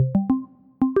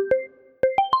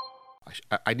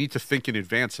I need to think in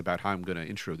advance about how I'm going to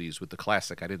intro these with the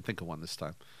classic. I didn't think of one this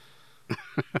time.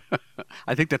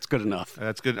 I think that's good enough.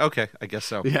 That's good. Okay, I guess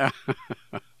so. Yeah,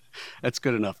 that's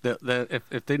good enough.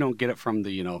 If they don't get it from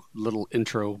the little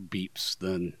intro beeps,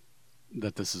 then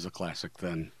that this is a classic,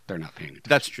 then they're not paying attention.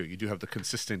 That's true. You do have the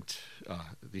consistent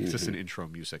intro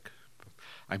music.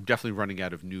 I'm definitely running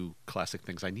out of new classic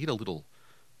things. I need a little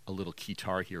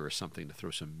guitar here or something to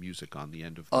throw some music on the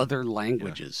end of other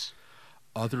languages. Yeah.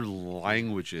 Other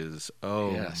languages.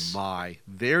 Oh yes. My!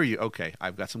 There you. Okay,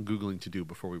 I've got some Googling to do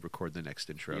before we record the next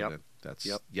intro. Yep. That's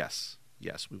yes.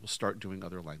 We will start doing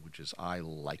other languages. I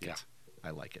like it.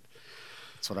 I like it.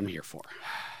 That's what I'm here for.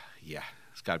 Yeah,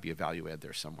 there's got to be a value add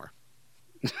there somewhere.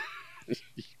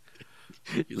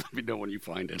 You let me know when you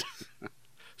find it.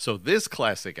 So this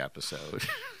classic episode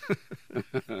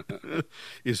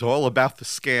is all about the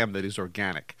scam that is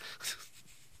organic.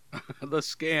 The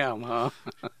scam, huh?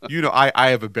 I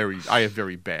have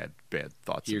very bad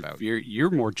thoughts about. You're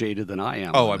more jaded than I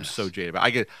am. Oh, I'm so jaded. I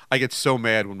get so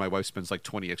mad when my wife spends like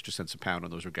 20 extra cents a pound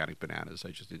on those organic bananas.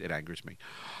 It angers me.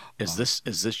 Is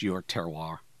this your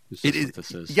terroir? This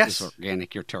is yes. Is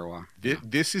organic your terroir?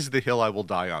 This is the hill I will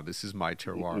die on. This is my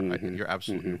terroir. Mm-hmm. You're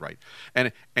absolutely right.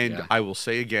 And I will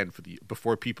say again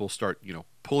before people start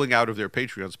pulling out of their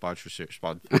Patreon sponsorship.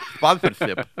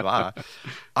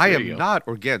 I am not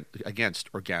against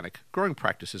organic growing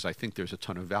practices. I think there's a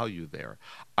ton of value there.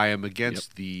 I am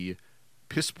against the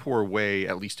piss poor way,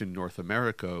 at least in North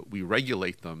America, we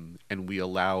regulate them and we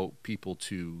allow people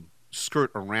to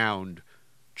skirt around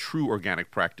true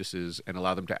organic practices and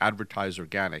allow them to advertise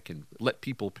organic and let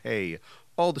people pay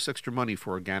all this extra money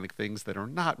for organic things that are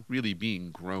not really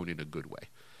being grown in a good way.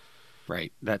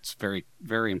 Right. That's very,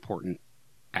 very important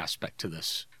aspect to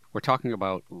this. We're talking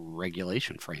about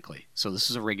regulation, frankly. So this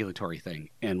is a regulatory thing.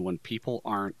 And when people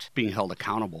aren't being held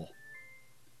accountable,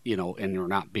 and they're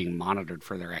not being monitored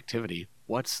for their activity,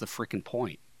 what's the freaking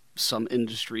point? Some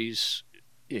industries,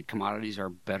 commodities are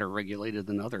better regulated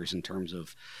than others in terms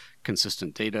of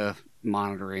consistent data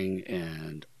monitoring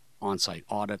and on-site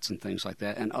audits and things like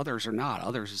that, and others are not.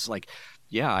 Others is like,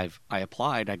 I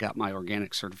applied, I got my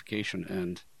organic certification,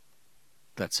 and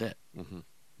that's it. Mm-hmm.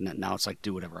 Now it's like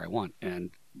do whatever I want,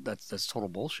 and that's total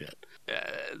bullshit.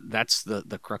 That's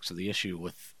the crux of the issue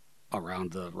with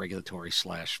around the regulatory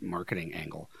 / marketing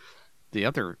angle. The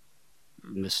other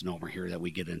misnomer here that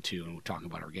we get into when we're talking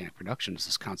about organic production is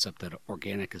this concept that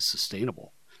organic is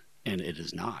sustainable, and it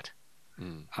is not.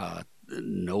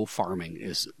 No farming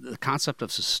is the concept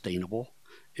of sustainable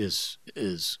is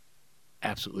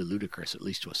absolutely ludicrous, at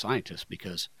least to a scientist,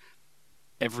 because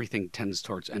everything tends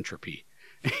towards entropy.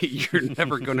 You're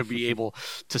never going to be able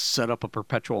to set up a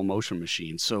perpetual motion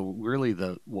machine. So really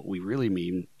what we really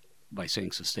mean by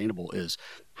saying sustainable is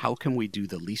how can we do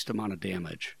the least amount of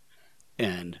damage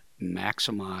and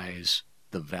maximize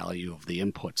the value of the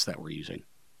inputs that we're using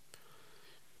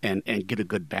and get a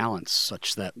good balance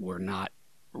such that we're not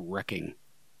wrecking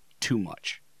too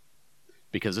much.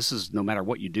 Because this is, no matter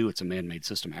what you do, it's a man-made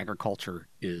system. Agriculture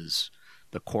is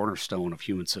the cornerstone of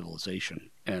human civilization.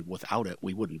 And without it,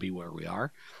 we wouldn't be where we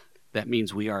are. That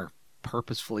means we are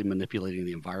purposefully manipulating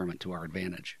the environment to our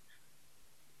advantage.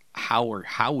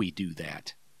 How we do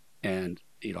that and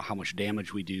how much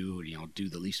damage we do, do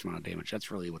the least amount of damage.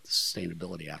 That's really what the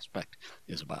sustainability aspect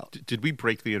is about. Did we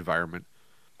break the environment?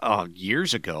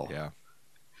 Years ago. Yeah.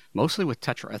 Mostly with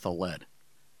tetraethyl lead.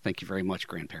 Thank you very much,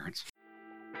 grandparents.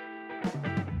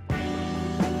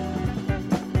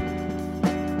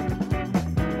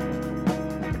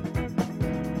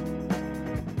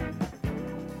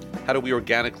 How do we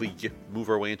organically move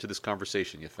our way into this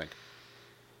conversation, you think?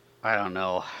 I don't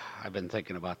know. I've been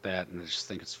thinking about that, and I just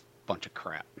think it's a bunch of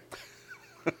crap.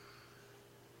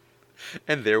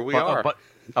 And there we are.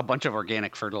 A bunch of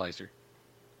organic fertilizer.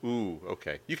 Ooh,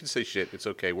 okay. You can say shit. It's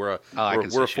okay. We're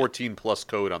a 14 plus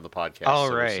code on the podcast. Oh,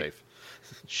 so right. We're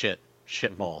safe.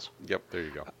 Shit balls. Yep, there you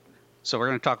go. So we're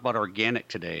going to talk about organic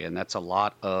today, and that's a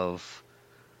lot of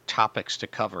topics to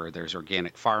cover. There's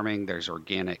organic farming, there's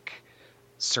organic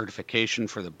certification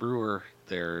for the brewer,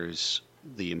 there's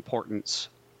the importance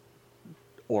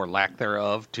or lack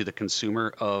thereof to the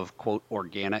consumer of, quote,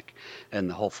 organic, and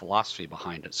the whole philosophy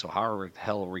behind it. So how the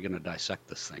hell are we going to dissect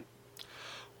this thing?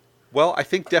 Well, I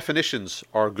think definitions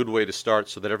are a good way to start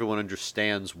so that everyone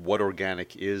understands what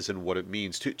organic is and what it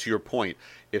means. To your point,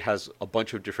 it has a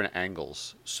bunch of different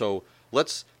angles. So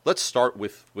let's start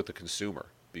with the consumer,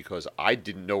 because I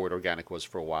didn't know what organic was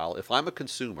for a while. If I'm a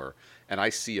consumer and I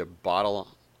see a bottle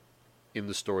in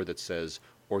the store that says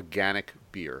organic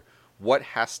beer, what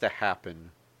has to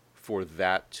happen for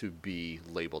that to be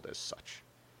labeled as such?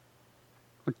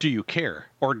 Do you care?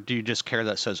 Or do you just care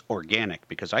that it says organic?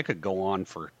 Because I could go on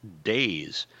for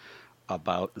days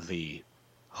about the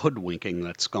hoodwinking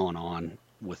that's gone on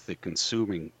with the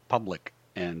consuming public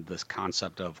and this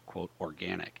concept of quote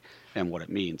organic and what it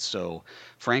means. So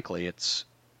frankly, it's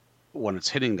when it's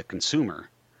hitting the consumer,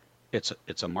 it's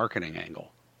a marketing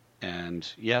angle.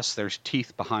 And yes, there's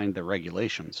teeth behind the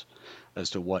regulations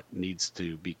as to what needs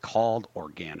to be called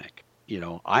organic.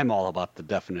 I'm all about the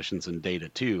definitions and data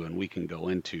too, and we can go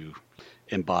into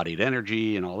embodied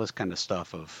energy and all this kind of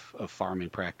stuff of farming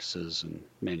practices and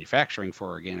manufacturing for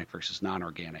organic versus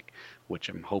non-organic, which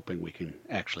I'm hoping we can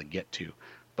actually get to.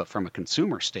 But from a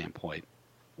consumer standpoint,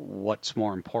 what's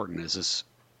more important is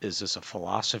this a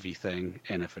philosophy thing?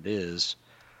 And if it is,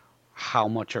 how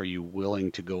much are you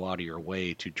willing to go out of your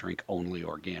way to drink only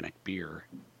organic beer?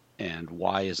 And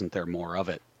why isn't there more of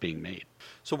it being made?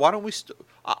 So why don't we?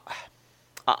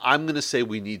 I'm going to say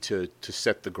we need to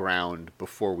set the ground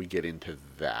before we get into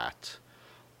that.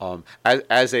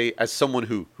 As someone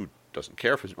who doesn't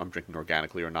care if I'm drinking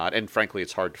organically or not, and frankly,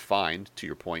 it's hard to find. To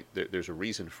your point, there's a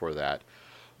reason for that.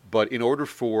 But in order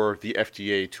for the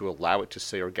FDA to allow it to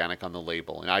say organic on the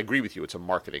label, and I agree with you, it's a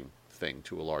marketing thing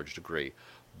to a large degree.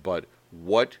 But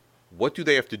what do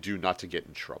they have to do not to get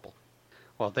in trouble?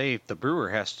 Well, the brewer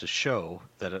has to show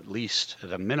that at least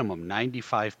at a minimum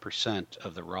 95%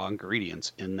 of the raw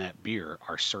ingredients in that beer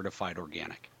are certified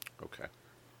organic. Okay.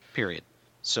 Period.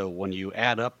 So when you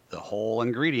add up the whole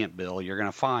ingredient bill, you're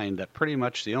going to find that pretty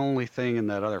much the only thing in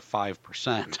that other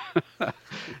 5%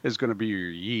 is going to be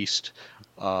your yeast,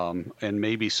 and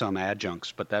maybe some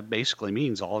adjuncts. But that basically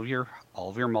means all of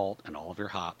your malt and all of your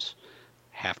hops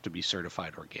have to be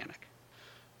certified organic.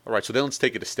 All right, so then let's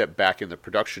take it a step back in the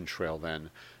production trail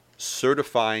then.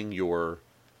 Certifying your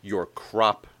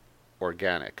crop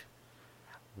organic.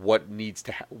 What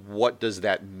does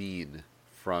that mean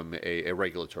from a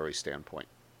regulatory standpoint?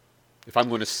 If I'm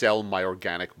going to sell my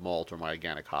organic malt or my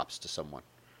organic hops to someone.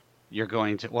 You're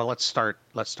going to well, let's start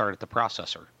at the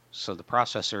processor. So the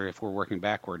processor, if we're working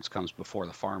backwards, comes before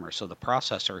the farmer. So the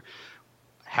processor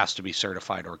has to be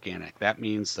certified organic. That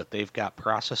means that they've got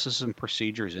processes and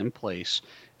procedures in place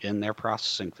in their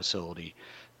processing facility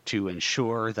to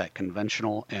ensure that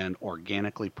conventional and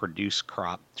organically produced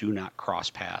crop do not cross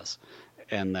paths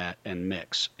and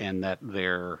mix, and that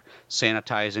their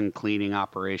sanitizing, cleaning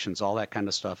operations, all that kind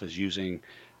of stuff is using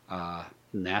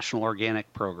National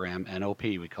Organic Program, NOP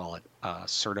we call it,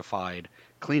 certified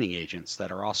cleaning agents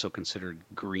that are also considered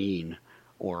green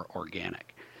or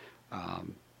organic.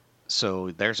 Um,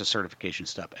 so there's a certification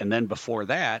step. And then before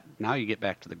that, now you get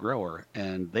back to the grower,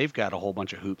 and they've got a whole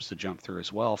bunch of hoops to jump through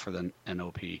as well for the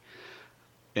NOP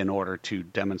in order to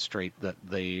demonstrate that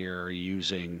they are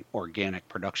using organic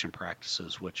production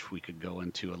practices, which we could go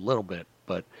into a little bit.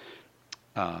 But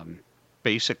um,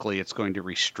 basically, it's going to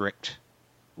restrict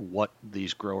what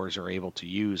these growers are able to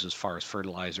use as far as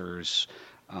fertilizers,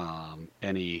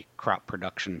 any crop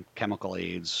production chemical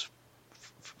aids,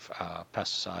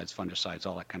 pesticides, fungicides,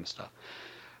 all that kind of stuff.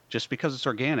 Just because it's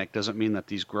organic doesn't mean that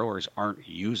these growers aren't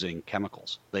using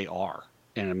chemicals. They are,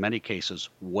 and in many cases,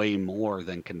 way more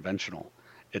than conventional.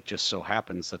 It just so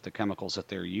happens that the chemicals that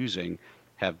they're using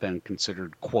have been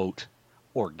considered, quote,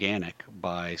 organic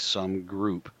by some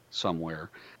group somewhere,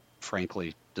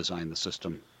 frankly, designed the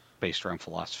system based around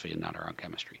philosophy and not around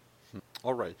chemistry.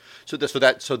 All right. So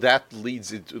that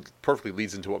perfectly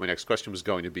leads into what my next question was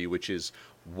going to be, which is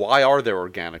why are there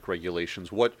organic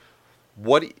regulations? What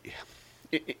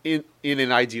in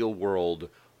an ideal world,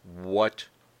 what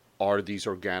are these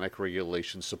organic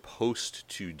regulations supposed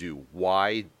to do?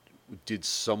 Why did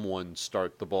someone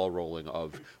start the ball rolling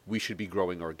of we should be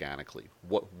growing organically?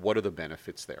 What are the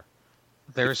benefits there?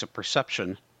 If There's a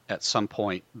perception at some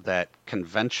point that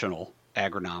conventional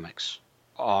agronomics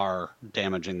are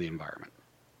damaging the environment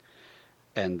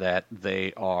and that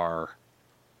they are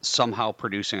somehow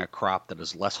producing a crop that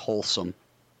is less wholesome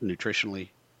nutritionally,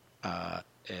 uh,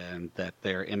 and that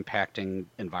they're impacting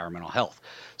environmental health.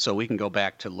 So we can go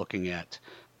back to looking at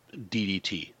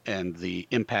DDT and the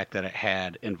impact that it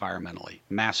had environmentally,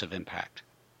 massive impact.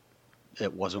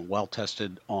 It wasn't well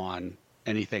tested on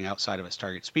anything outside of its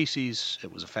target species.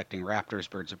 It was affecting raptors,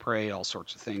 birds of prey, all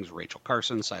sorts of things. Rachel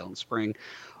Carson, Silent Spring,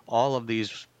 all of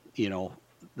these,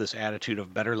 this attitude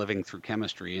of better living through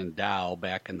chemistry in Dow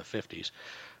back in the 50s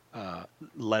uh,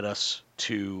 led us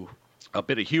to a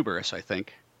bit of hubris, I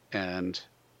think, and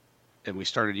we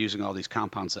started using all these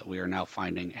compounds that we are now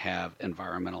finding have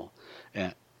environmental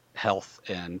and health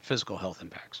and physical health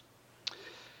impacts.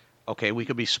 Okay, we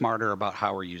could be smarter about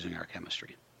how we're using our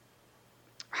chemistry.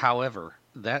 However,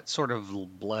 that sort of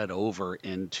bled over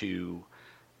into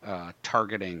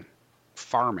targeting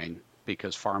farming,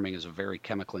 because farming is a very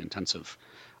chemically intensive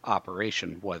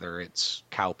operation, whether it's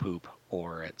cow poop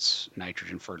or it's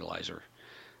nitrogen fertilizer.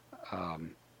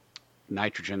 Um,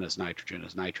 Nitrogen is nitrogen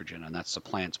is nitrogen, and that's the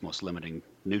plant's most limiting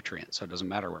nutrient, so it doesn't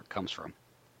matter where it comes from.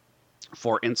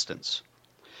 For instance,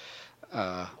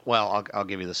 I'll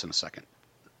give you this in a second.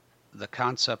 The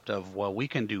concept of, well, we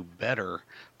can do better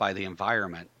by the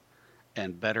environment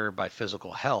and better by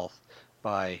physical health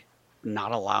by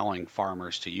not allowing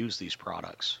farmers to use these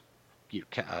products,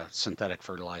 synthetic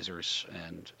fertilizers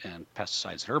and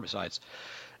pesticides and herbicides,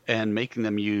 and making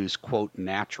them use, quote,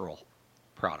 natural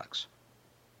products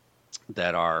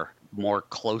that are more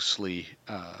closely,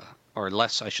 or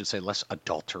less, I should say, less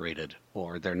adulterated,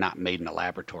 or they're not made in a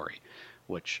laboratory,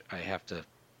 which I have to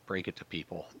break it to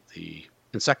people. The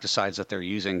insecticides that they're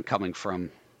using coming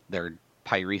from their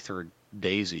pyrethrid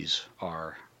daisies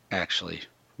are actually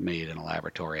made in a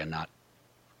laboratory and not,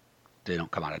 they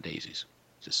don't come out of daisies.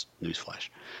 Just newsflash.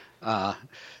 Uh,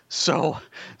 so,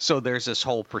 so there's this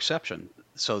whole perception.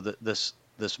 So that this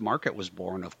market was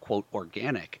born of, quote,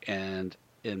 organic, and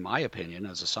in my opinion,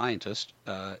 as a scientist,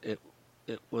 it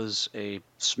was a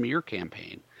smear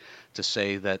campaign to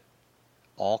say that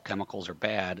all chemicals are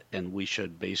bad and we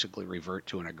should basically revert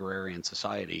to an agrarian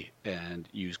society and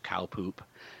use cow poop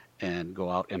and go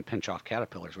out and pinch off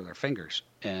caterpillars with our fingers.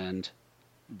 And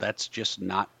that's just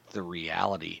not the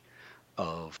reality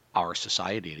of our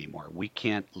society anymore. We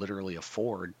can't literally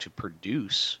afford to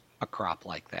produce a crop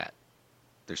like that.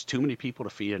 There's too many people to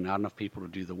feed and not enough people to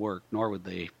do the work, nor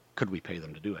could we pay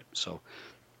them to do it. So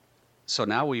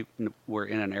now we're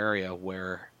in an area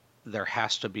where there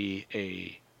has to be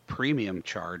a premium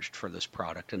charged for this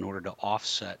product in order to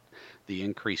offset the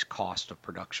increased cost of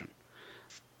production.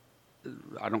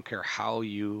 I don't care how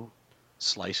you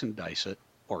slice and dice it,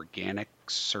 organic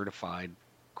certified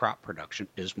crop production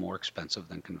is more expensive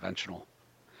than conventional.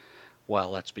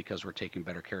 Well, that's because we're taking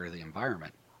better care of the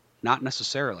environment. Not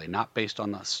necessarily, not based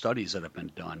on the studies that have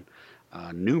been done.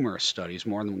 Numerous studies,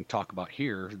 more than we talk about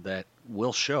here, that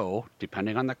will show,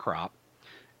 depending on the crop,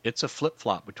 it's a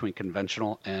flip-flop between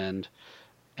conventional and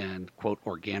quote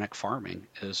organic farming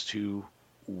as to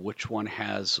which one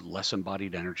has less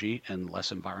embodied energy and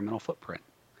less environmental footprint.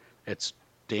 It's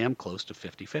damn close to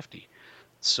 50-50.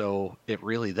 So it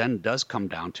really then does come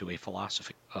down to a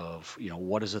philosophy of,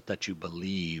 what is it that you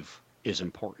believe is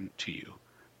important to you?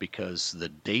 Because the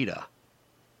data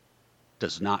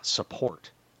does not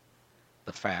support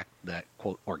the fact that,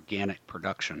 quote, organic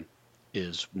production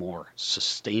is more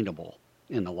sustainable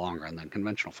in the long run than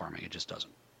conventional farming. It just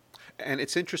doesn't. And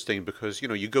it's interesting because,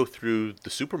 you go through the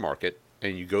supermarket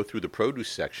and you go through the produce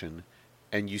section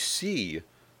and you see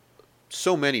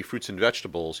so many fruits and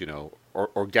vegetables,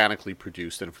 organically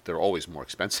produced, and they're always more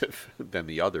expensive than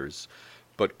the others.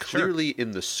 But clearly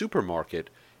in the supermarket,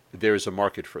 there's a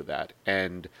market for that.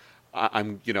 And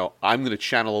I'm going to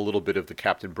channel a little bit of the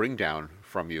Captain Bring Down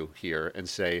from you here and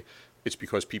say it's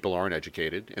because people aren't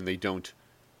educated and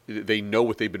they know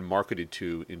what they've been marketed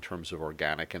to in terms of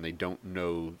organic, and they don't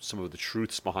know some of the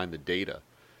truths behind the data.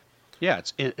 Yeah,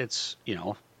 it's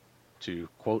to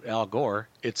quote Al Gore,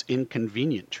 it's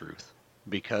inconvenient truth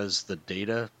because the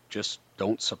data just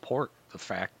don't support the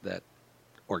fact that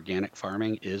organic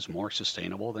farming is more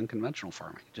sustainable than conventional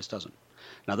farming. It just doesn't.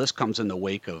 Now, this comes in the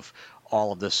wake of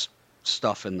all of this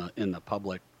stuff in the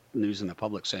public news, in the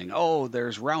public saying, oh,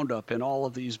 there's Roundup in all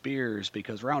of these beers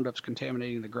because Roundup's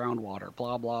contaminating the groundwater,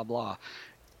 blah, blah, blah.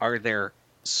 Are there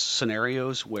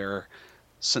scenarios where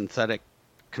synthetic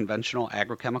conventional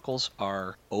agrochemicals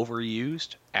are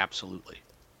overused? Absolutely.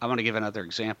 I'm going to give another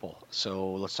example.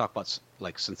 So let's talk about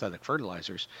like synthetic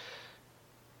fertilizers.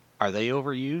 Are they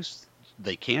overused?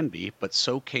 They can be, but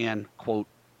so can, quote,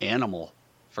 animal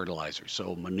fertilizers.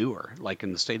 So manure, like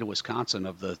in the state of Wisconsin,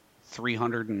 of the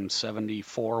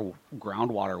 374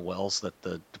 groundwater wells that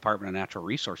the Department of Natural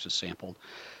Resources sampled,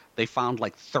 they found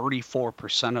like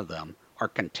 34% of them are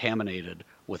contaminated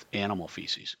with animal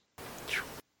feces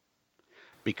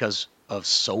because of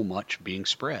so much being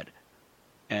spread.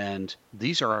 And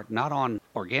these are not on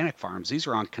organic farms, these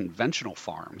are on conventional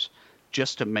farms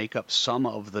just to make up some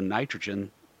of the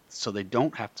nitrogen so they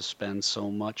don't have to spend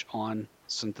so much on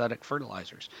synthetic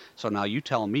fertilizers. So now you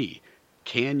tell me,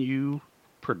 can you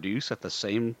produce at the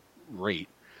same rate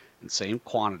and same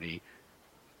quantity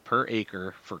per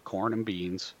acre for corn and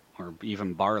beans or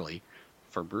even barley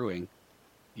for brewing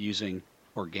using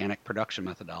organic production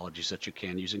methodologies that you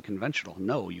can using conventional?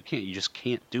 No, you can't. You just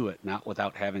can't do it, not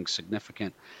without having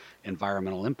significant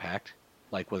environmental impact,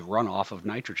 like with runoff of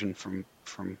nitrogen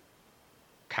from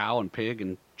cow and pig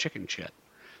and chicken shit.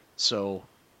 So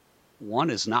one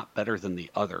is not better than the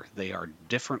other. They are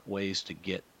different ways to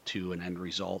get to an end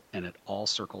result, and it all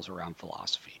circles around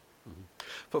philosophy.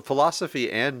 But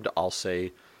philosophy, and I'll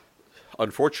say,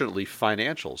 unfortunately,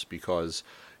 financials, because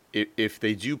if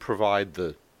they do provide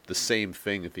the same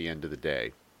thing at the end of the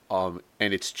day, and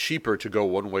it's cheaper to go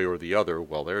one way or the other,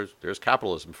 well, there's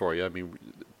capitalism for you. I mean,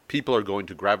 people are going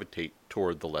to gravitate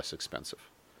toward the less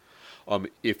expensive.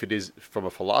 If it is, from a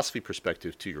philosophy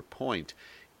perspective, to your point,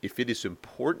 if it is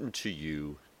important to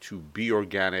you to be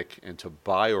organic and to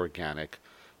buy organic,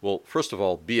 well, first of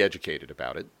all, be educated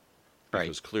about it, Right.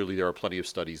 because clearly there are plenty of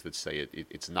studies that say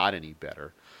it's not any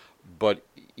better. But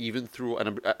even through,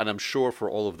 and I'm sure for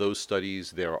all of those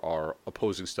studies, there are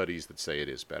opposing studies that say it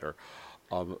is better.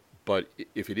 But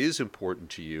if it is important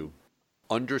to you,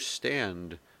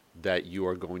 understand that you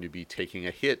are going to be taking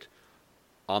a hit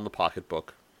on the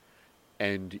pocketbook,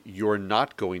 and you're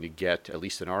not going to get, at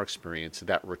least in our experience,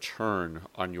 that return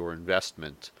on your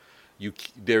investment.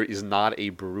 There is not a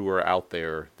brewer out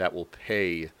there that will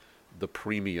pay the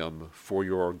premium for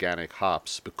your organic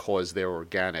hops because they're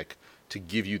organic to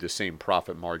give you the same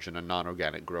profit margin a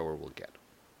non-organic grower will get.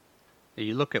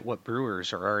 You look at what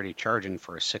brewers are already charging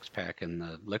for a 6-pack in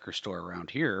the liquor store around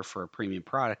here for a premium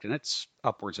product, and it's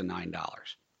upwards of $9.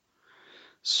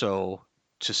 So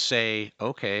to say,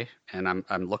 okay, and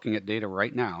I'm looking at data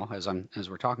right now as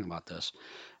we're talking about this,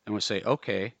 and we say,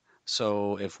 okay,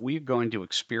 so if we're going to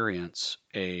experience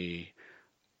a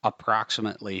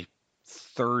approximately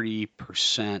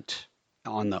 30%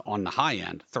 on the high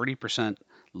end, 30%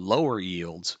 lower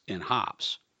yields in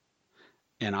hops,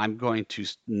 and I'm going to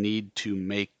need to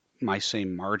make my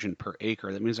same margin per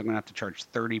acre, that means I'm going to have to charge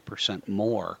 30%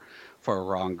 more for a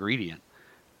raw ingredient.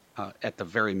 At the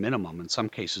very minimum, in some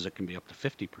cases, it can be up to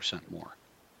 50% more.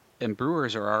 And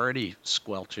brewers are already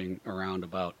squelching around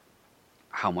about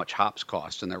how much hops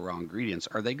cost and their raw ingredients.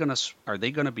 Are they going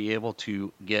to be able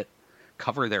to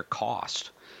cover their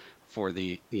cost for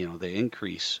the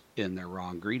increase in their raw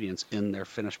ingredients in their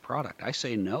finished product? I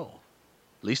say no,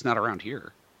 at least not around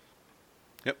here.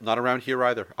 Yep, not around here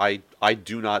either. I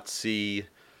don't see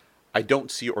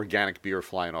organic beer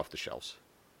flying off the shelves.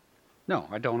 No,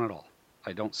 I don't at all.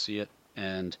 I don't see it.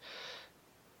 And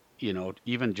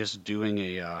even just doing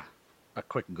a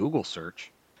quick Google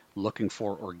search, looking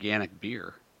for organic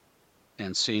beer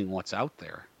and seeing what's out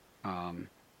there. Um,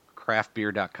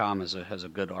 craftbeer.com has a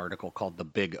good article called "The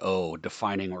Big O: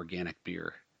 Defining Organic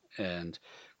Beer," and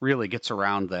really gets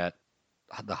around the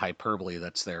hyperbole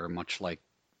that's there. Much like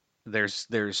there's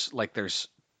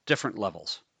different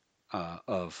levels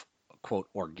of quote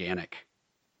organic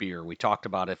beer. We talked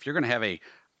about if you're going to have a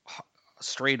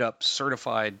straight up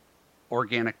certified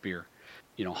organic beer,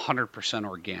 100%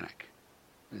 organic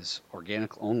is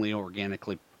organic, only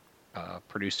organically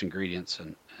produced ingredients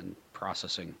and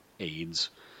processing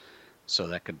aids. So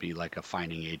that could be like a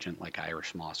fining agent, like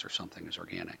Irish moss or something, is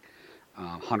organic.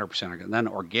 100% organic. Then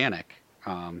organic,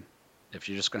 if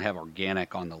you're just going to have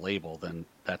organic on the label, then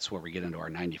that's where we get into our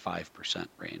 95%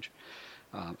 range.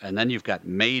 And then you've got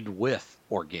made with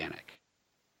organic.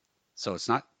 So it's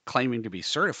not claiming to be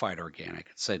certified organic.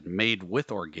 It said made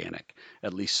with organic.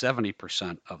 At least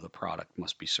 70% of the product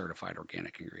must be certified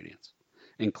organic ingredients,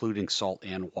 including salt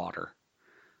and water.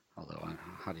 Although,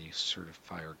 how do you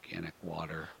certify organic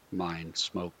water? Mine,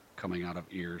 smoke coming out of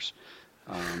ears.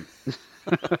 Um,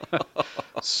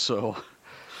 so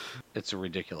it's a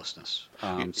ridiculousness.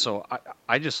 So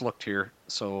I just looked here.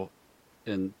 So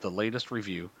in the latest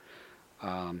review,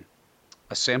 um,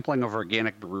 a sampling of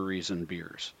organic breweries and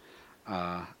beers.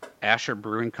 Asher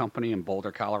Brewing Company in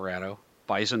Boulder, Colorado.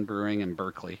 Bison Brewing in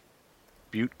Berkeley.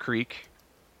 Butte Creek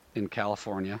in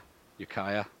California.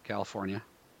 Ukiah, California.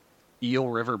 Eel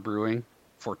River Brewing,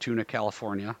 Fortuna,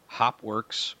 California.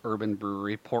 Hopworks Urban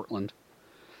Brewery, Portland.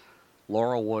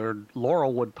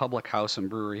 Laurelwood Public House and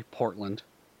Brewery, Portland.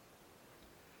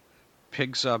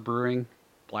 Pigs Brewing,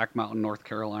 Black Mountain, North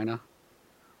Carolina.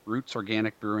 Roots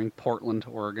Organic Brewing, Portland,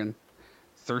 Oregon.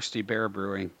 Thirsty Bear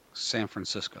Brewing, San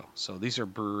Francisco. So these are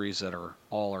breweries that are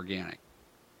all organic.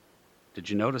 Did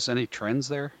you notice any trends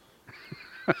there?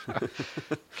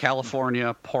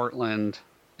 California, Portland,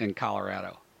 and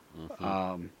Colorado. Mm-hmm.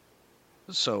 Um,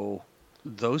 so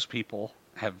those people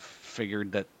have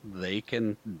figured that they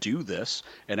can do this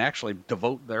and actually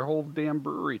devote their whole damn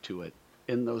brewery to it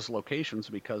in those locations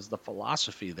because the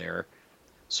philosophy there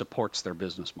supports their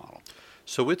business model.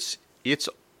 So it's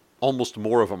almost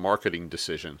more of a marketing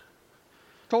decision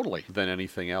Totally. than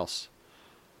anything else.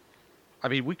 I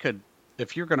mean, we could,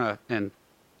 if you're gonna, and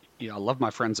I love my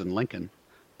friends in Lincoln,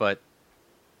 but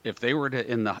if they were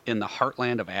to in the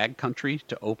heartland of ag country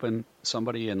to open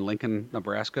somebody in Lincoln,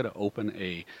 Nebraska to open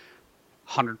a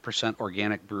 100%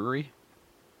 organic brewery,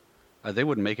 they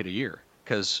wouldn't make it a year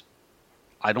because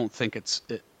I don't think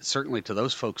certainly to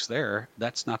those folks there,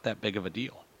 that's not that big of a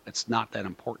deal. It's not that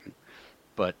important.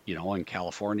 But, in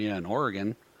California and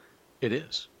Oregon, it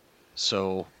is.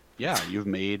 So, yeah, you've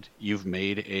made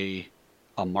a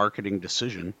marketing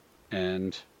decision,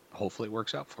 and hopefully it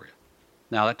works out for you.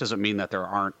 Now, that doesn't mean that there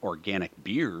aren't organic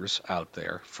beers out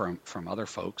there from other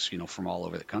folks, from all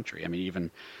over the country. I mean, even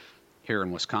here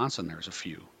in Wisconsin, there's a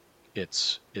few.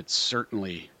 It's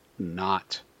certainly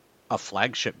not a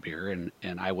flagship beer,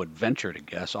 and I would venture to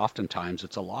guess oftentimes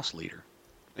it's a loss leader.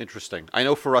 Interesting. I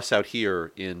know for us out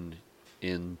here in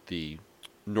the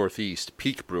Northeast,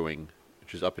 Peak Brewing,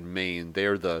 which is up in Maine,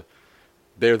 they're the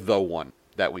one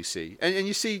that we see, and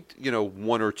you see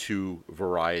one or two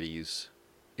varieties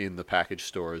in the package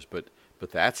stores, but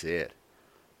that's it.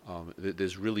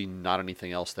 There's really not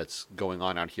anything else that's going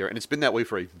on out here, and it's been that way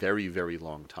for a very, very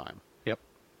long time. Yep.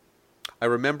 I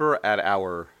remember at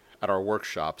our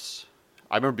workshops,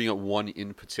 I remember being at one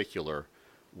in particular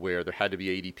where there had to be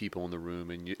 80 people in the room,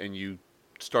 and you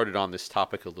started on this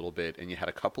topic a little bit, and you had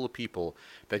a couple of people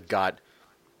that got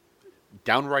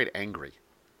downright angry.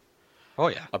 Oh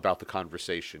yeah. About the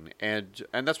conversation, and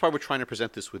that's why we're trying to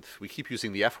present this with, we keep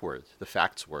using the F word, the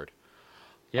facts word.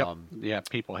 Yep. Yeah,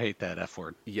 people hate that F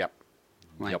word. Yep.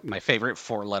 My favorite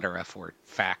 4-letter F word,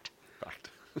 fact. Fact.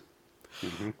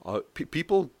 Mm-hmm.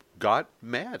 People got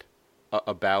mad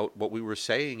about what we were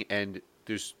saying, and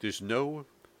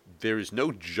there is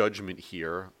no judgment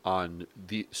here on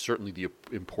certainly the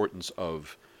importance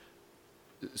of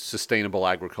sustainable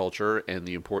agriculture and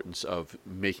the importance of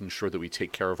making sure that we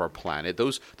take care of our planet.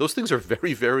 Those things are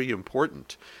very, very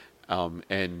important,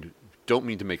 and don't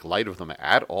mean to make light of them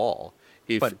at all.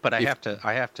 But I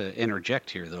have to interject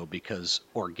here though, because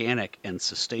organic and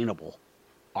sustainable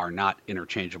are not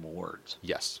interchangeable words.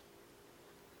 Yes.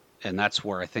 And that's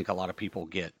where I think a lot of people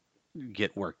get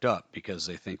worked up, because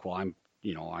they think, well,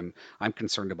 I'm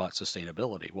concerned about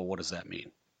sustainability. Well, what does that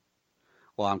mean?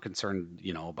 Well, I'm concerned,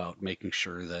 about making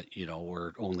sure that,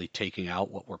 we're only taking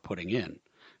out what we're putting in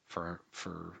for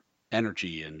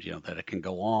energy, and, that it can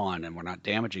go on and we're not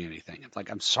damaging anything. It's like,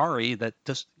 I'm sorry that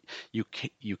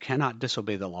you cannot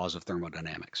disobey the laws of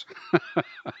thermodynamics.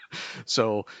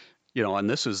 So, and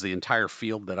this is the entire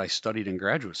field that I studied in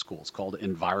graduate school. It's called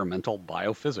environmental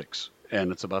biophysics,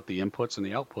 and it's about the inputs and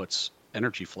the outputs,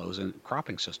 energy flows in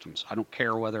cropping systems. I don't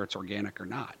care whether it's organic or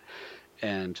not.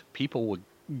 And people would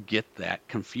get that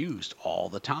confused all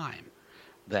the time,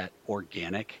 that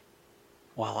organic,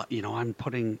 well, I'm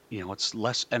putting, it's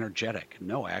less energetic.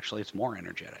 No, actually it's more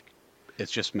energetic.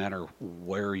 It's just a matter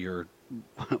where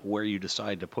you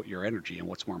decide to put your energy and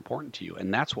what's more important to you.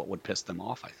 And that's what would piss them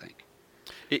off, I think.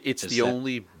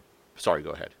 Sorry, go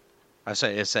ahead. I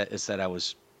say it's that I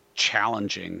was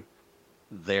challenging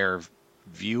their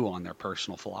view on their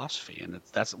personal philosophy, and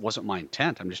that wasn't my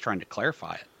intent. I'm just trying to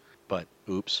clarify it, but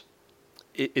oops.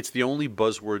 It's the only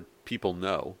buzzword people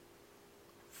know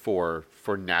for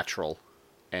natural,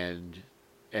 and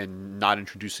not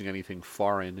introducing anything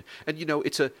foreign. And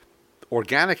it's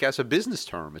organic as a business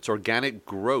term. It's organic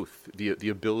growth, the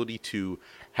ability to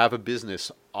have a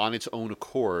business on its own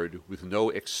accord with no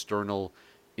external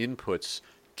inputs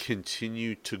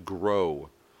continue to grow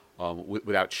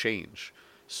without change.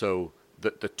 So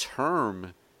the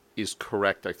term is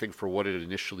correct, I think, for what it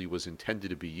initially was intended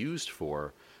to be used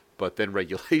for, but then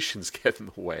regulations get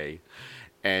in the way,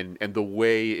 and the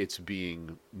way it's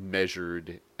being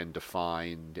measured and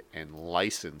defined and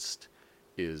licensed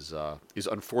is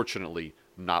unfortunately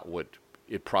not what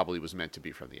it probably was meant to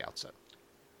be from the outset.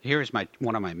 Here's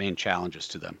one of my main challenges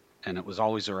to them, and it was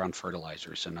always around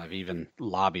fertilizers, and I've even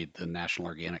lobbied the National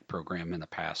Organic Program in the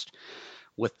past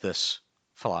with this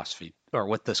philosophy, or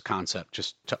with this concept,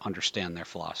 just to understand their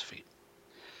philosophy.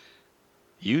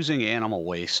 Using animal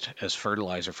waste as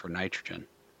fertilizer for nitrogen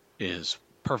is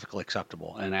perfectly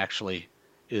acceptable, and actually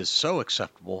is so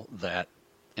acceptable that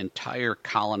entire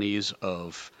colonies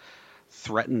of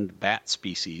threatened bat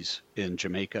species in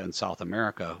Jamaica and South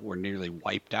America were nearly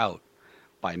wiped out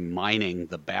by mining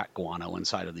the bat guano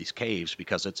inside of these caves,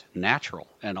 because it's natural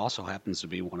and also happens to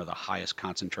be one of the highest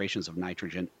concentrations of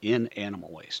nitrogen in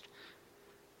animal waste.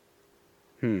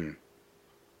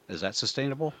 Is that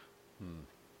sustainable?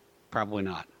 Probably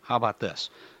not. How about this?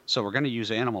 So we're going to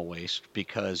use animal waste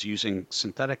because using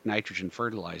synthetic nitrogen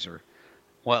fertilizer,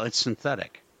 well, it's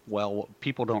synthetic. Well, what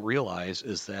people don't realize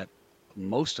is that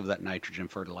most of that nitrogen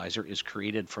fertilizer is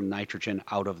created from nitrogen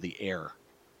out of the air,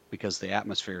 because the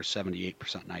atmosphere is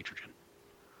 78% nitrogen.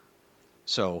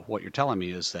 So what you're telling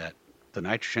me is that the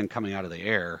nitrogen coming out of the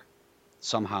air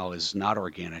somehow is not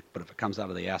organic, but if it comes out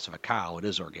of the ass of a cow, it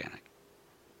is organic.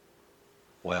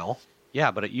 Well,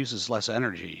 yeah, but it uses less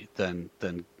energy than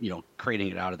creating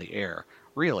it out of the air.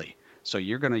 Really. So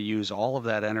you're going to use all of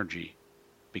that energy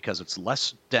because it's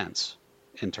less dense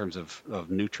in terms of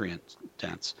nutrient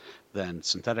dense than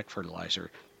synthetic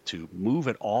fertilizer to move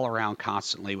it all around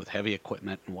constantly with heavy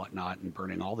equipment and whatnot and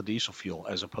burning all the diesel fuel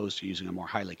as opposed to using a more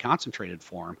highly concentrated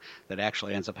form that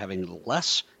actually ends up having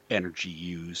less energy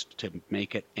used to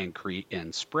make it and create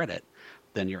and spread it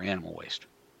than your animal waste.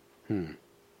 Hmm.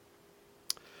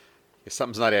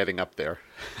 Something's not adding up there.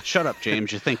 Shut up,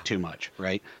 James. You think too much,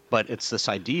 right? But it's this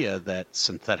idea that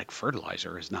synthetic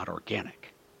fertilizer is not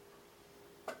organic,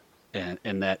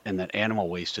 and that animal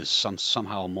waste is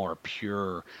somehow more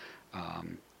pure,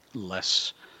 um,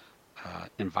 less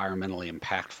environmentally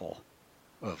impactful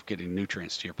of getting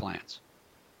nutrients to your plants.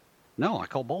 No, I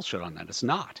call bullshit on that. It's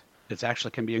not. It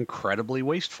actually can be incredibly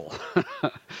wasteful.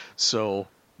 So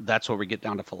that's where we get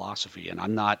down to philosophy. And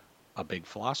I'm not a big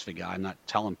philosophy guy. I'm not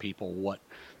telling people what,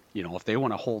 if they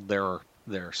want to hold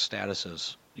their status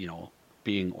as,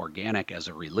 being organic as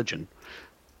a religion,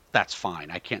 that's fine.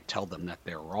 I can't tell them that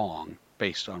they're wrong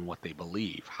based on what they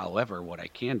believe. However, what I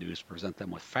can do is present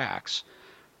them with facts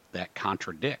that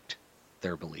contradict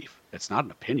their belief. It's not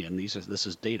an opinion. This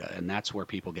is data, and that's where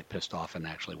people get pissed off and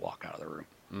actually walk out of the room.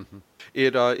 Mm-hmm.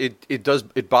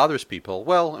 It bothers people.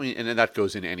 Well, I mean, and that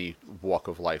goes in any walk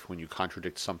of life when you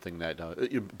contradict something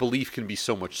that belief can be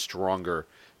so much stronger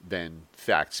than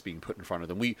facts being put in front of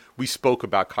them. We spoke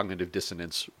about cognitive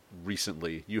dissonance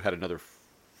recently. You had another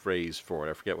phrase for it.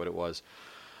 I forget what it was.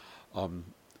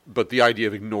 But the idea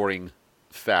of ignoring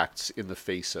facts in the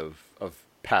face of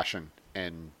passion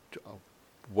and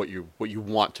what you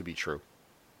want to be true.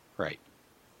 Right.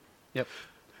 Yep.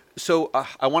 So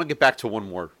I want to get back to one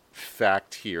more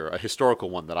fact here, a historical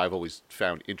one that I've always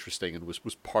found interesting and was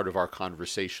part of our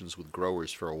conversations with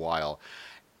growers for a while.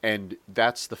 And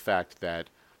that's the fact that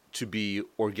to be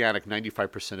organic,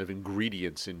 95% of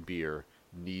ingredients in beer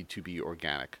need to be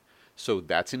organic. So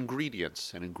that's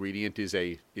ingredients. An ingredient is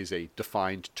a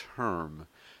defined term,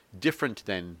 different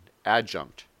than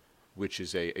adjunct, which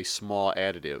is a small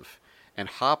additive. And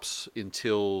hops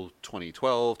until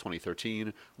 2012,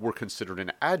 2013 were considered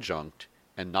an adjunct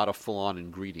and not a full-on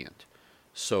ingredient.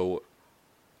 So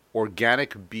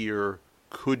organic beer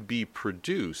could be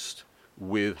produced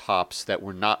with hops that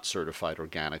were not certified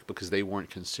organic because they weren't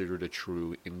considered a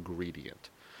true ingredient.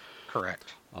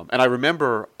 Correct. And I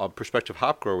remember prospective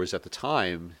hop growers at the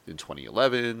time in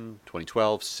 2011,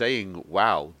 2012 saying,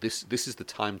 wow, this is the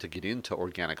time to get into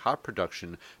organic hop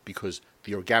production because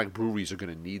the organic breweries are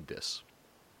going to need this.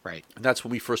 Right. And that's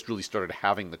when we first really started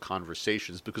having the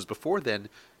conversations because before then,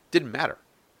 it didn't matter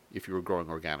if you were growing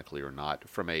organically or not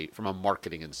from a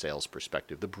marketing and sales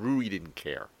perspective. The brewery didn't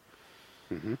care.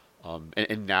 Mm-hmm.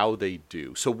 And now they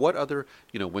do. So what other,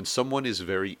 when someone is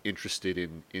very interested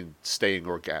in staying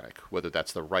organic, whether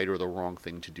that's the right or the wrong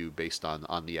thing to do based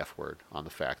on the F word, on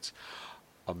the facts,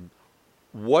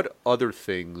 what other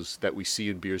things that we see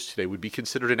in beers today would be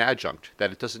considered an adjunct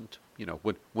that it doesn't,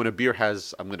 when a beer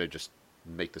has, I'm going to just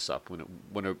make this up,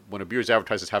 when a beer is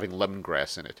advertised as having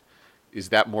lemongrass in it, is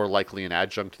that more likely an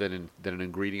adjunct than an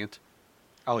ingredient?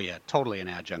 Oh yeah, totally an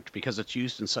adjunct because it's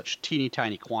used in such teeny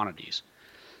tiny quantities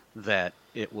that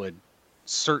it would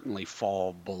certainly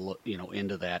fall below,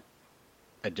 into that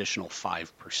additional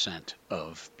 5%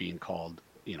 of being called,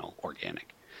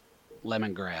 organic.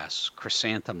 Lemongrass,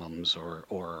 chrysanthemums,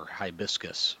 or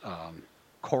hibiscus,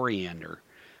 coriander.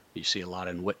 You see a lot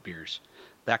in wit beers,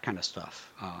 that kind of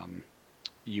stuff.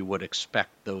 You would expect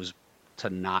those to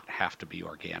not have to be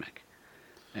organic.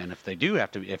 And if they do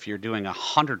have to be, if you're doing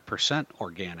 100%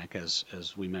 organic,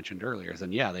 as we mentioned earlier,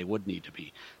 then yeah, they would need to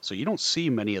be. So you don't see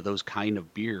many of those kind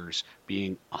of beers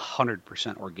being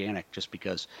 100% organic just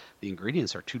because the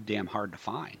ingredients are too damn hard to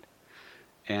find.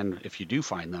 And if you do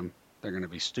find them, they're going to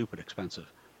be stupid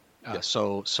expensive. Yes.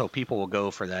 So people will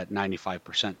go for that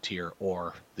 95% tier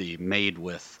or the made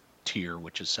with tier,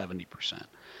 which is 70%.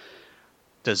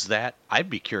 I'd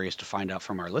be curious to find out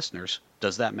from our listeners,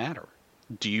 does that matter?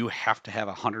 Do you have to have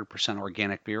 100%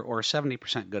 organic beer or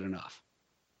 70% good enough?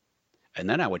 And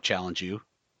then I would challenge you,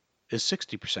 is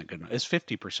 60% good enough? Is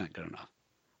 50% good enough?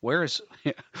 Where's,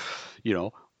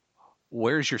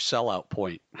 where's your sellout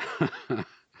point?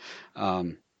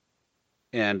 um,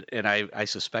 and I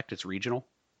suspect it's regional,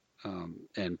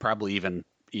 and probably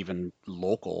even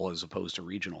local as opposed to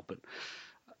regional, but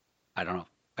I don't know.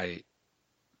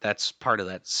 That's part of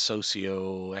that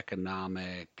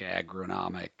socioeconomic,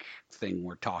 agronomic thing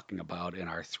we're talking about in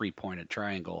our three-pointed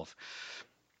triangle of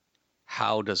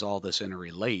how does all this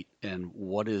interrelate, and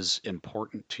what is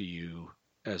important to you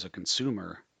as a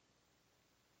consumer?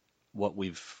 What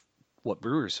we've what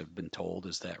brewers have been told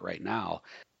is that right now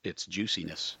it's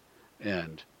juiciness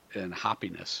and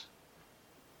hoppiness.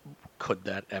 Could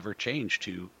that ever change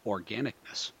to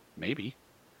organicness? Maybe.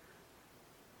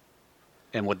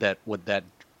 And would that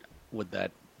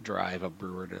drive a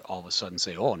brewer to all of a sudden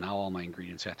say, "Oh, now all my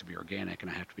ingredients have to be organic, and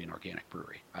I have to be an organic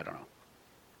brewery"? I don't know.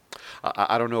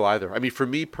 I don't know either. I mean, for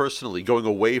me personally, going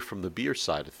away from the beer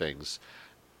side of things,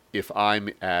 if I'm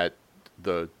at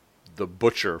the the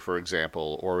butcher, for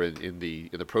example, or in the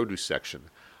produce section,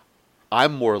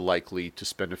 I'm more likely to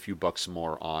spend a few bucks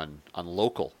more on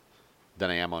local than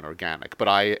I am on organic. But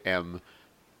I am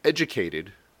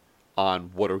educated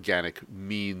on what organic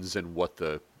means and what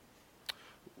the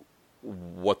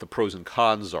pros and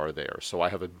cons are there. So I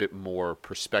have a bit more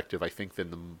perspective, I think,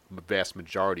 than the vast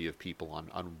majority of people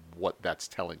on what that's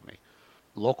telling me.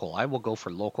 Local, I will go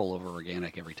for local over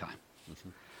organic every time.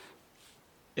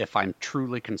 If I'm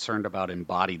truly concerned about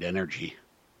embodied energy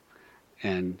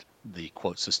and the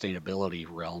quote sustainability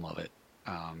realm of it,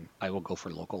 I will go for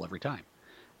local every time.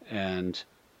 And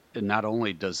not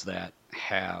only does that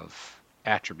have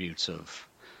attributes of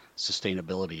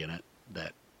sustainability in it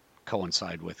that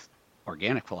coincide with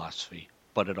organic philosophy,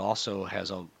 but it also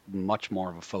has a much more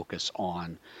of a focus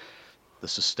on the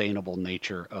sustainable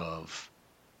nature of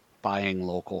buying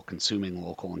local, consuming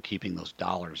local, and keeping those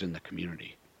dollars in the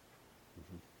community.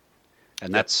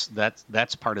 And Yep.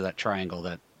 that's part of that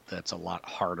triangle that's a lot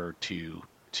harder to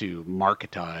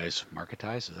marketize.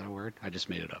 Marketize, is that a word? I just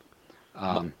made it up.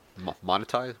 Mo- Um,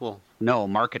 monetize? Well, no,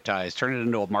 marketize. Turn it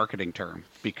into a marketing term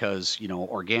because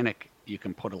organic. You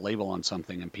can put a label on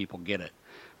something and people get it,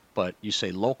 but you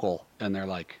say local and they're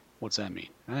like, "What's that mean?"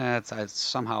 It's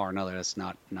somehow or another that's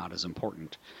not as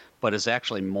important, but it's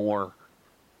actually more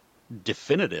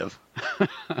definitive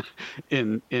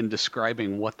in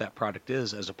describing what that product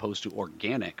is as opposed to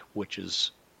organic, which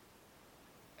is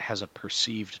has a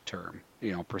perceived term,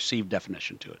 perceived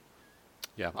definition to it.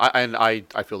 yeah,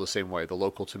 I feel the same way. The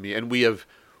local to me, and we have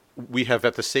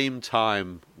at the same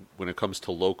time when it comes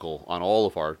to local on all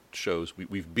of our shows,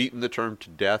 we've beaten the term to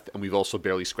death, and we've also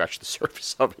barely scratched the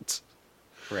surface of it.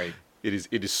 Right.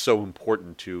 It is so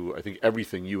important to I think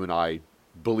everything you and I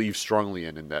believe strongly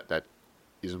in, and that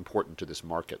is important to this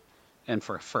market. And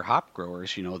for hop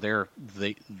growers, they're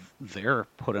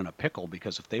put in a pickle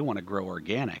because if they want to grow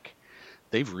organic,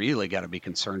 they've really got to be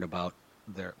concerned about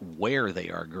their where they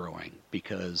are growing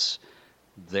because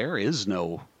there is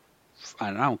no,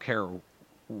 and I don't care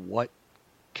what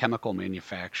chemical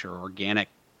manufacturer, organic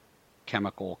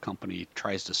chemical company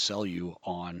tries to sell you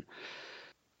on,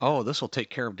 oh, this will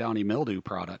take care of downy mildew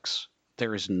products.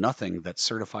 There is nothing that's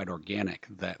certified organic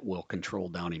that will control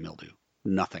downy mildew.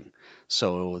 Nothing.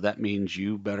 So that means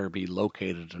you better be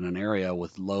located in an area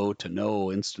with low to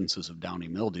no instances of downy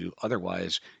mildew.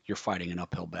 Otherwise, you're fighting an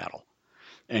uphill battle.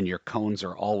 And your cones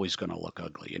are always going to look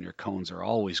ugly. And your cones are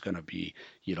always going to be,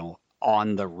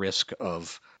 on the risk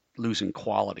of losing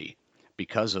quality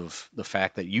because of the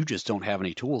fact that you just don't have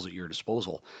any tools at your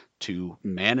disposal to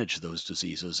manage those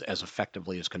diseases as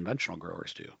effectively as conventional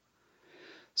growers do.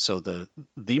 So the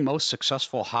most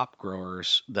successful hop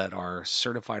growers that are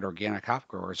certified organic hop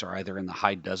growers are either in the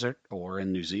high desert or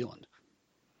in New Zealand,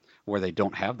 where they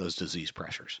don't have those disease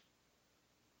pressures.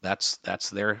 That's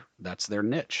their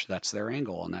niche, that's their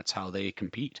angle, and that's how they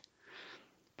compete.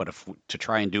 But if to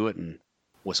try and do it in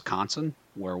Wisconsin,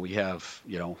 where we have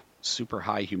super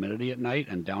high humidity at night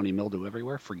and downy mildew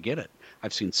everywhere, forget it.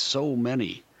 I've seen so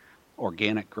many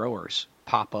organic growers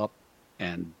pop up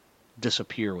and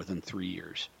disappear within 3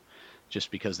 years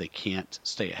just because they can't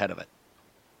stay ahead of it.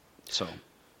 So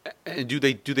And do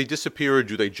they disappear, or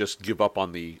do they just give up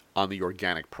on the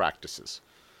organic practices?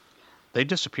 they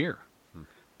disappear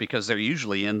because they're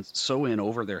usually in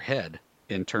over their head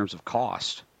in terms of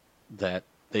cost that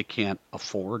they can't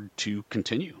afford to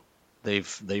continue.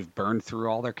 They've burned through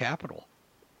all their capital.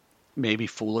 Maybe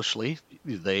foolishly,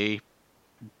 they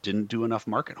didn't do enough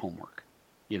market homework.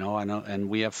 I know, and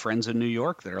we have friends in New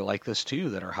York that are like this too,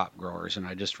 that are hop growers. And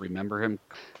I just remember him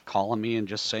calling me and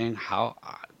just saying,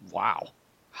 wow,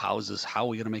 how is this? How are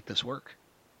we going to make this work?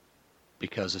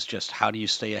 Because it's just, how do you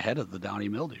stay ahead of the downy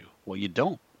mildew? Well, you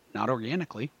don't, not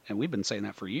organically. And we've been saying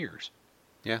that for years.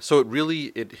 Yeah. So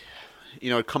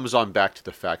it comes on back to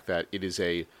the fact that it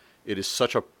is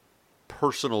such a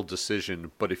personal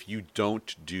decision. But if you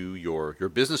don't do your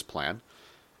business plan,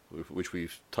 which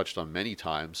we've touched on many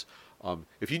times,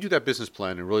 if you do that business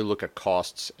plan and really look at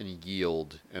costs and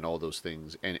yield and all those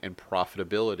things and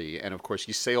profitability, and of course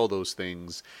you say all those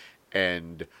things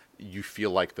and you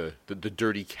feel like the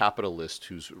dirty capitalist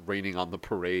who's raining on the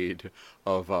parade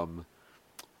of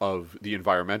the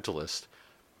environmentalist.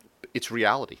 It's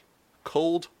reality,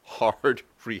 cold, hard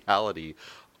reality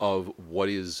of what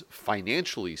is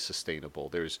financially sustainable.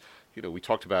 There's, we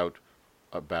talked about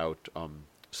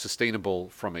sustainable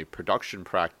from a production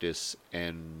practice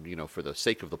and for the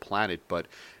sake of the planet, but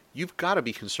you've got to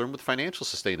be concerned with financial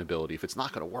sustainability. If it's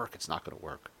not going to work, it's not going to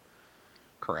work.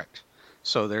 Correct.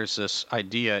 So there's this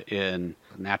idea in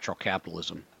natural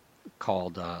capitalism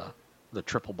called the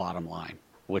triple bottom line,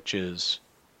 which is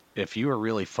if you are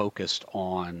really focused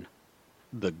on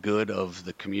the good of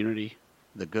the community,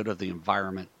 the good of the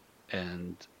environment,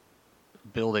 and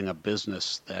building a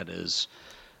business that is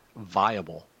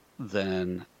viable,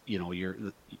 then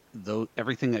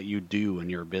everything that you do in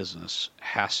your business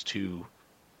has to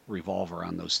revolve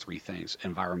around those three things: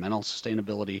 environmental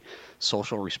sustainability,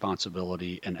 social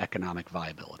responsibility, and economic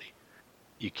viability.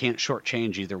 You can't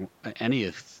shortchange any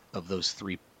of those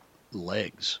three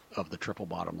legs of the triple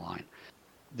bottom line.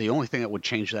 The only thing that would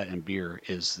change that in beer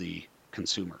is the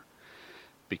consumer,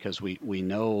 because we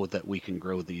know that we can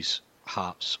grow these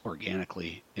hops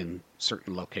organically in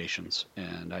certain locations,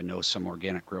 and I know some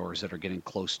organic growers that are getting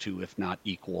close to, if not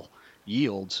equal,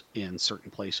 yields in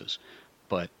certain places.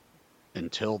 But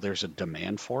until there's a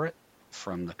demand for it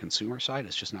from the consumer side,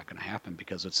 it's just not going to happen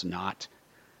because it's not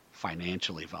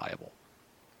financially viable.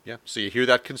 Yeah. So you hear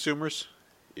that, consumers?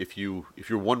 If you're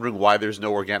wondering why there's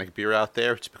no organic beer out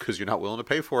there, it's because you're not willing to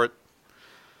pay for it.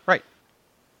 Right.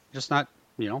 Just not,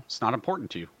 it's not important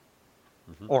to you.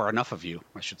 Mm-hmm. Or enough of you,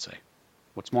 I should say.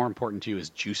 What's more important to you is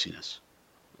juiciness.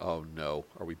 Oh no,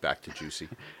 are we back to juicy?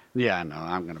 Yeah, no,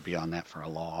 I'm going to be on that for a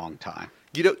long time.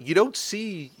 You don't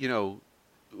see,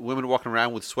 women walking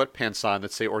around with sweatpants on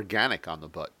that say organic on the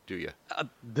butt, do you?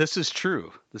 This is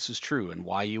true. And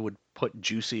why you would put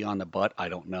juicy on the butt, I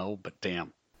don't know, but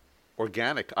damn.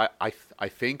 Organic. I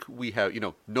think we have,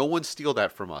 no one steal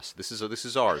that from us. This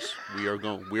is ours. We are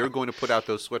going to put out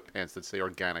those sweatpants that say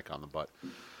organic on the butt.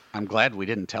 I'm glad we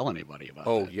didn't tell anybody about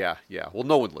that. Oh, yeah. Well,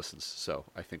 no one listens, so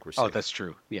I think we're safe. Oh, that's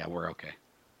true. Yeah, we're okay.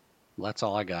 Well, that's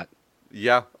all I got.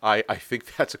 Yeah, I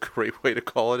think that's a great way to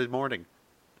call it a morning.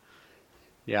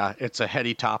 Yeah, it's a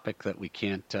heady topic that we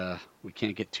can't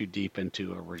get too deep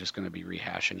into, or we're just going to be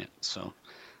rehashing it. So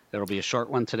it'll be a short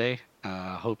one today.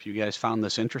 Hope you guys found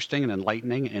this interesting and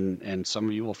enlightening, and some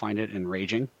of you will find it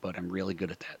enraging, but I'm really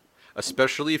good at that.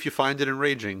 Especially if you find it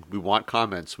enraging, we want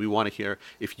comments. We want to hear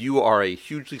if you are a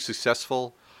hugely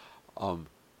successful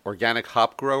organic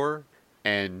hop grower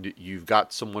and you've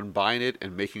got someone buying it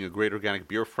and making a great organic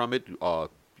beer from it.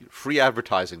 Free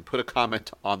advertising. Put a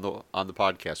comment on the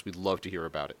podcast. We'd love to hear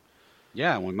about it.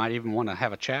 Yeah, we might even want to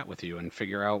have a chat with you and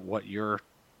figure out what your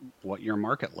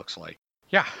market looks like.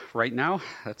 Yeah, right now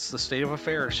that's the state of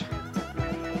affairs.